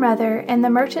lost their mother, and the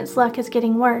merchant's luck is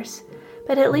getting worse,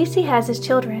 but at least he has his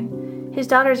children. His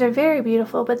daughters are very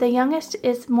beautiful, but the youngest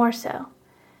is more so.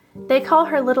 They call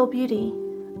her Little Beauty.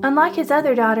 Unlike his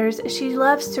other daughters, she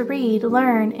loves to read,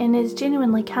 learn, and is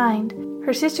genuinely kind.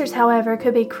 Her sisters, however,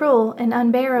 could be cruel and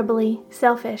unbearably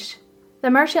selfish. The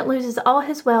merchant loses all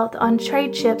his wealth on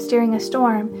trade ships during a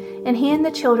storm, and he and the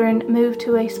children move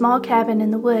to a small cabin in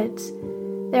the woods.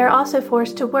 They are also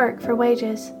forced to work for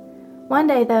wages. One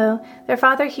day, though, their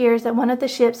father hears that one of the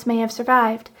ships may have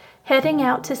survived. Heading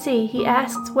out to sea, he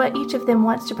asks what each of them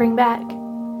wants to bring back.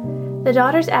 The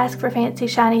daughters ask for fancy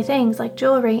shiny things like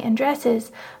jewelry and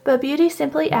dresses, but Beauty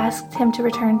simply asks him to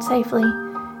return safely.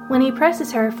 When he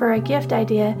presses her for a gift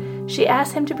idea, she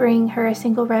asks him to bring her a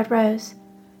single red rose.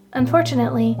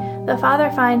 Unfortunately, the father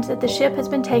finds that the ship has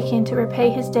been taken to repay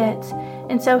his debts,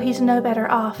 and so he's no better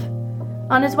off.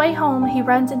 On his way home, he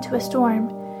runs into a storm.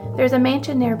 There's a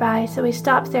mansion nearby, so he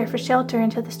stops there for shelter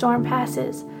until the storm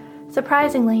passes.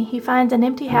 Surprisingly, he finds an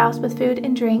empty house with food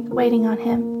and drink waiting on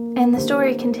him, and the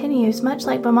story continues much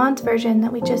like Beaumont's version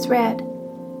that we just read.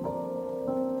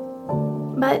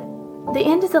 But the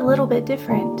end is a little bit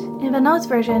different. In Beaumont's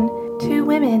version, 2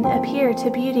 women appear to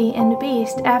Beauty and the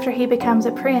Beast after he becomes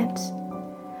a prince.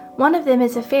 One of them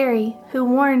is a fairy who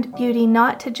warned Beauty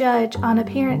not to judge on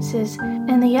appearances,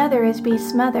 and the other is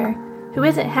Beast's mother, who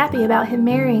isn't happy about him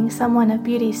marrying someone of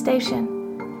Beauty's station.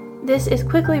 This is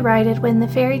quickly righted when the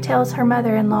fairy tells her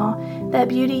mother-in-law that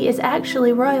Beauty is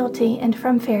actually royalty and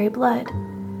from fairy blood.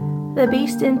 The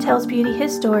Beast then tells Beauty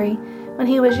his story. When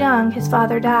he was young, his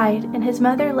father died, and his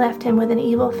mother left him with an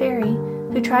evil fairy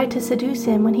who tried to seduce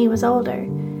him when he was older.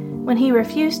 When he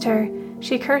refused her,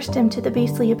 she cursed him to the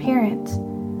beastly appearance.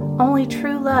 Only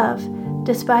true love,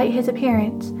 despite his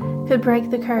appearance, could break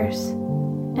the curse.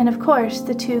 And of course,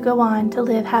 the two go on to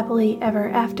live happily ever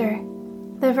after.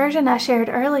 The version I shared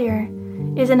earlier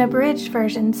is an abridged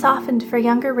version softened for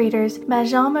younger readers by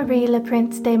Jean-Marie Le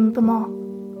Prince de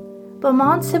Beaumont.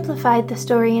 Beaumont simplified the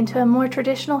story into a more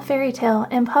traditional fairy tale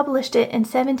and published it in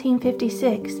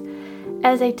 1756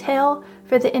 as a tale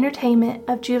for the entertainment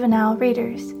of juvenile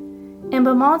readers. In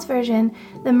Beaumont's version,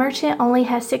 the merchant only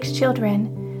has 6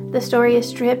 children. The story is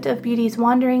stripped of Beauty's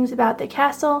wanderings about the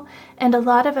castle and a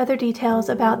lot of other details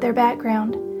about their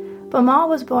background. Beaumont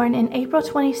was born in April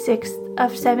 26th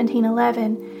of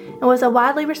 1711 and was a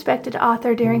widely respected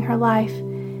author during her life.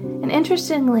 And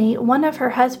interestingly, one of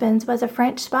her husbands was a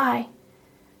French spy.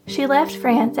 She left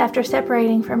France after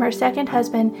separating from her second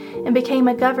husband and became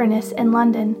a governess in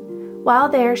London. While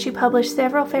there, she published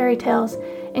several fairy tales,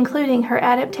 including her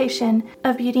adaptation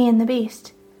of Beauty and the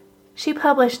Beast. She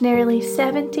published nearly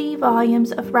 70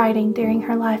 volumes of writing during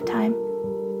her lifetime.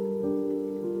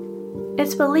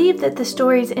 It's believed that the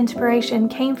story's inspiration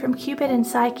came from Cupid and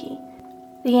Psyche,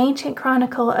 the ancient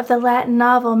chronicle of the Latin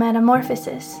novel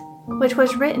Metamorphosis, which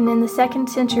was written in the 2nd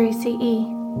century CE.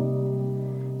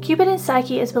 Cupid and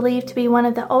Psyche is believed to be one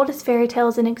of the oldest fairy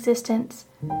tales in existence.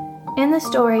 In the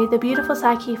story, the beautiful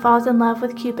Psyche falls in love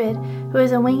with Cupid, who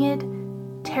is a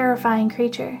winged, terrifying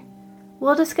creature.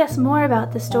 We'll discuss more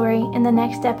about the story in the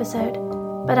next episode,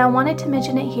 but I wanted to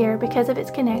mention it here because of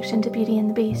its connection to Beauty and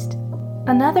the Beast.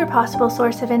 Another possible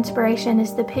source of inspiration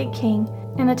is The Pig King,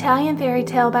 an Italian fairy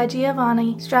tale by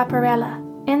Giovanni Straparella.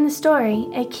 In the story,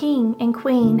 a king and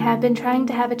queen have been trying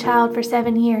to have a child for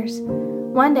 7 years.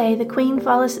 One day, the queen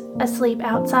falls asleep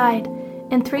outside,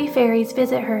 and 3 fairies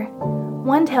visit her.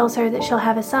 One tells her that she'll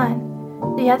have a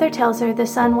son. The other tells her the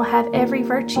son will have every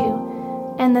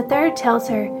virtue, and the third tells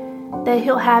her that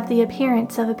he'll have the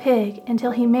appearance of a pig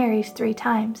until he marries 3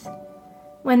 times.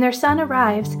 When their son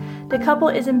arrives, the couple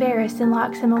is embarrassed and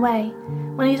locks him away.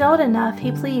 When he's old enough,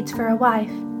 he pleads for a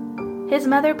wife. His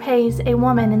mother pays a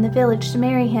woman in the village to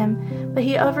marry him, but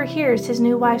he overhears his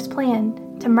new wife's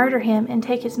plan to murder him and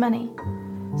take his money.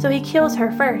 So he kills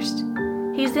her first.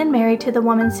 He's then married to the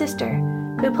woman's sister,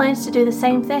 who plans to do the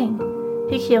same thing.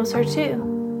 He kills her too.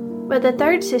 But the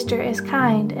third sister is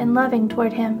kind and loving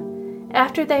toward him.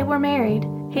 After they were married,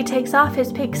 he takes off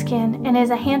his pigskin and is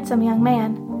a handsome young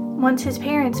man. Once his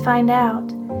parents find out,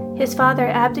 his father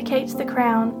abdicates the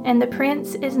crown and the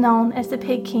prince is known as the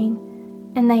Pig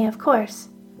King, and they, of course,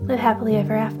 live happily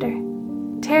ever after.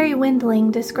 Terry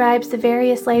Windling describes the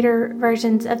various later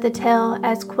versions of the tale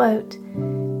as, quote,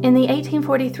 in the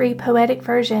 1843 poetic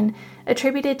version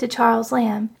attributed to Charles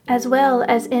Lamb, as well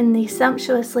as in the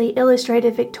sumptuously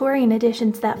illustrated Victorian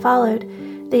editions that followed,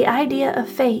 the idea of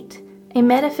fate, a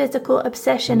metaphysical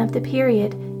obsession of the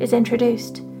period, is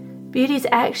introduced. Beauty's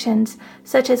actions,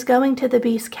 such as going to the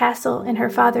Beast's castle in her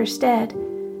father's stead,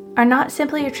 are not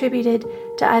simply attributed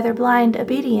to either blind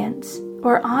obedience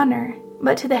or honor,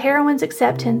 but to the heroine's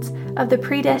acceptance of the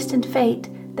predestined fate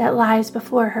that lies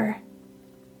before her.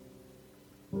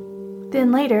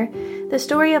 Then later, the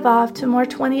story evolved to more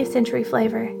 20th century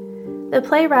flavor. The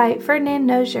playwright Ferdinand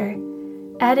Nozier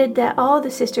added that all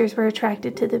the sisters were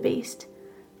attracted to the Beast.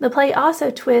 The play also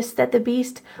twists that the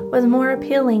Beast was more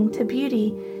appealing to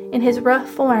beauty in his rough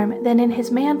form than in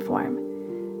his man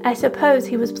form. I suppose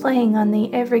he was playing on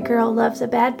the every girl loves a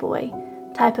bad boy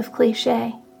type of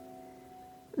cliché.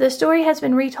 The story has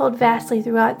been retold vastly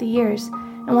throughout the years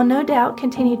and will no doubt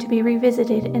continue to be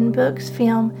revisited in books,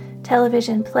 film,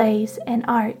 television, plays, and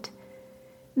art.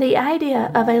 The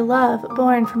idea of a love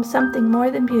born from something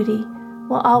more than beauty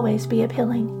will always be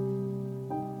appealing.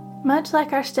 Much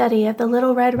like our study of the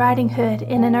Little Red Riding Hood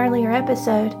in an earlier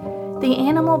episode, the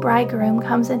animal bridegroom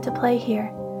comes into play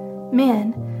here.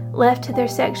 Men, left to their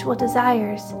sexual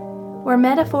desires, were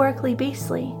metaphorically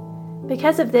beastly.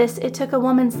 Because of this, it took a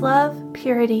woman's love,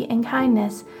 purity, and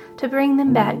kindness to bring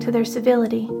them back to their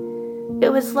civility.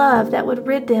 It was love that would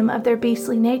rid them of their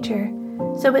beastly nature,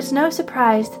 so it's no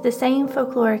surprise that the same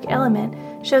folkloric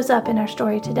element shows up in our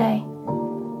story today.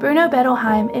 Bruno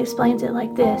Bettelheim explains it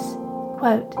like this,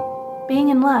 quote, being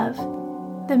in love,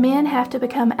 the men have to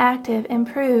become active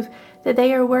and prove that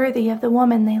they are worthy of the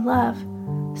woman they love,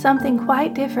 something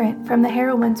quite different from the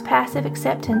heroine's passive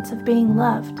acceptance of being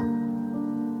loved.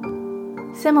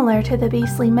 Similar to the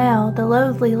beastly male, the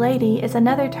loathly lady is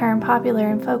another term popular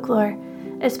in folklore,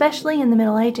 especially in the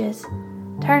Middle Ages.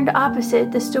 Turned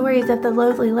opposite, the stories of the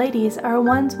loathly ladies are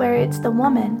ones where it's the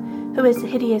woman who is the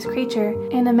hideous creature,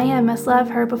 and a man must love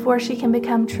her before she can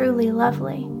become truly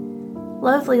lovely.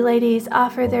 Loathly ladies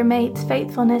offer their mates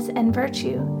faithfulness and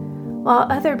virtue, while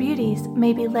other beauties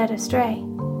may be led astray.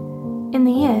 In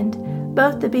the end,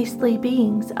 both the beastly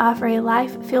beings offer a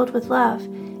life filled with love,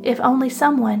 if only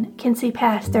someone can see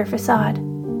past their facade.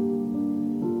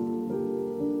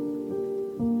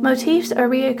 Motifs are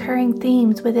reoccurring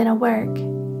themes within a work.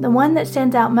 The one that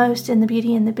stands out most in The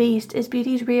Beauty and the Beast is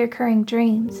Beauty's reoccurring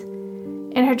dreams.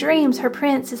 In her dreams, her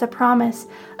prince is a promise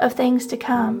of things to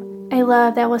come, a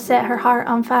love that will set her heart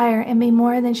on fire and be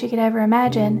more than she could ever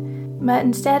imagine, but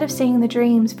instead of seeing the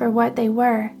dreams for what they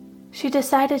were, she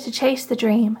decided to chase the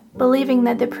dream, believing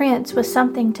that the prince was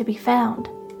something to be found.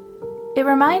 It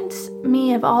reminds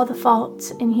me of all the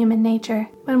faults in human nature.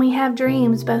 When we have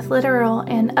dreams, both literal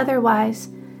and otherwise,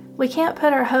 we can't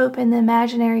put our hope in the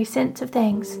imaginary sense of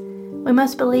things. We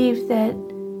must believe that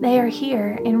they are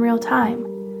here in real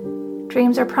time.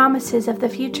 Dreams are promises of the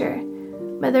future,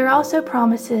 but they're also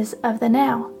promises of the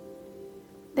now.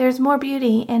 There's more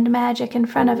beauty and magic in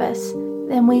front of us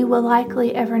than we will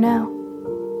likely ever know.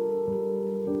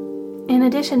 In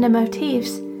addition to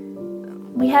motifs,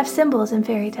 we have symbols in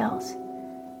fairy tales.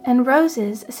 And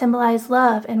roses symbolize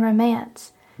love and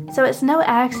romance, so it's no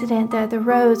accident that the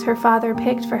rose her father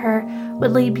picked for her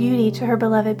would lead Beauty to her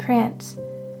beloved prince.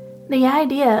 The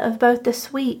idea of both the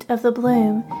sweet of the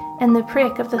bloom and the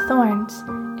prick of the thorns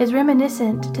is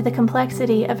reminiscent to the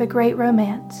complexity of a great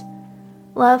romance.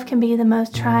 Love can be the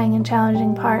most trying and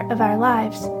challenging part of our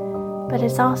lives, but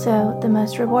it's also the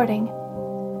most rewarding.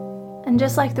 And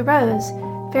just like the rose,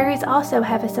 fairies also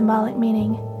have a symbolic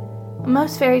meaning.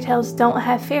 Most fairy tales don't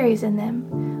have fairies in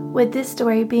them, with this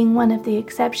story being one of the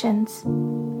exceptions.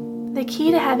 The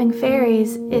key to having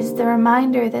fairies is the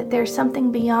reminder that there's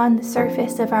something beyond the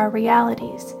surface of our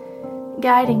realities,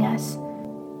 guiding us,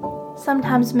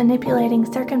 sometimes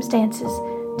manipulating circumstances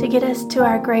to get us to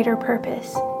our greater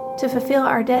purpose, to fulfill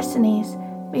our destinies,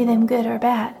 be them good or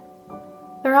bad.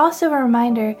 They're also a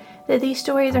reminder that these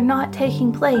stories are not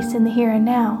taking place in the here and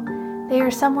now. They are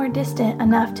somewhere distant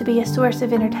enough to be a source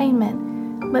of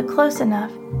entertainment, but close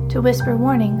enough to whisper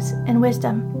warnings and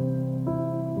wisdom.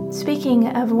 Speaking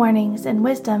of warnings and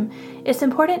wisdom, it's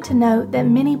important to note that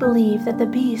many believe that the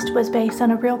beast was based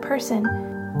on a real person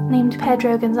named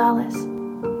Pedro Gonzalez.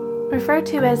 Referred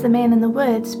to as the Man in the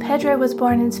Woods, Pedro was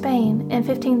born in Spain in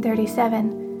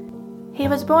 1537. He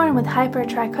was born with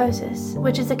hypertrichosis,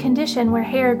 which is a condition where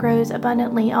hair grows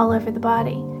abundantly all over the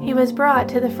body. He was brought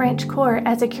to the French court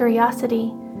as a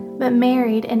curiosity, but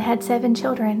married and had 7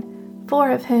 children,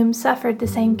 4 of whom suffered the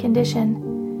same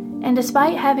condition. And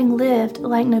despite having lived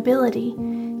like nobility,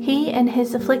 he and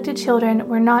his afflicted children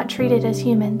were not treated as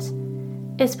humans.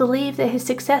 It's believed that his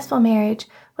successful marriage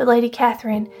with Lady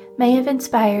Catherine may have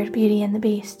inspired Beauty and the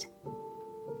Beast.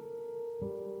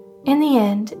 In the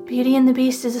end, Beauty and the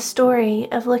Beast is a story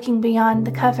of looking beyond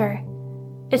the cover.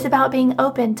 It's about being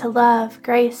open to love,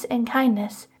 grace, and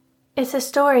kindness. It's a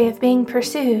story of being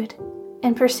pursued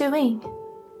and pursuing.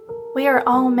 We are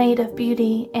all made of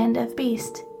beauty and of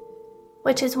beast,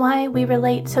 which is why we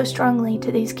relate so strongly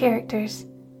to these characters.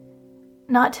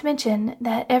 Not to mention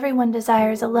that everyone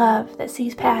desires a love that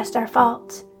sees past our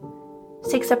faults,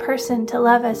 seeks a person to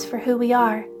love us for who we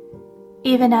are,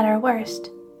 even at our worst.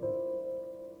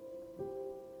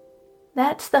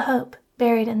 That's the hope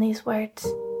buried in these words,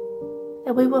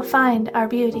 that we will find our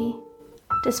beauty,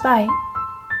 despite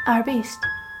our beast.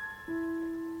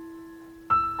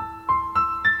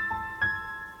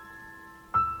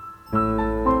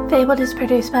 Fabled is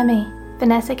produced by me,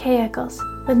 Vanessa K. Eccles,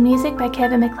 with music by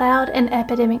Kevin MacLeod and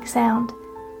Epidemic Sound,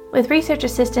 with research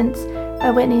assistance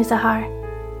by Whitney Zahar.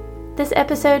 This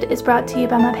episode is brought to you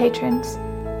by my patrons.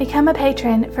 Become a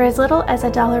patron for as little as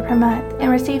 $1 per month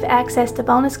and receive access to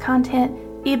bonus content,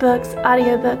 ebooks,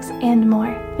 audiobooks, and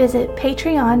more. Visit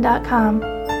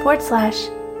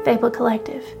patreon.com/Fabled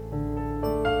Collective.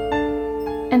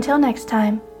 Until next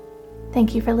time,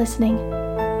 thank you for listening.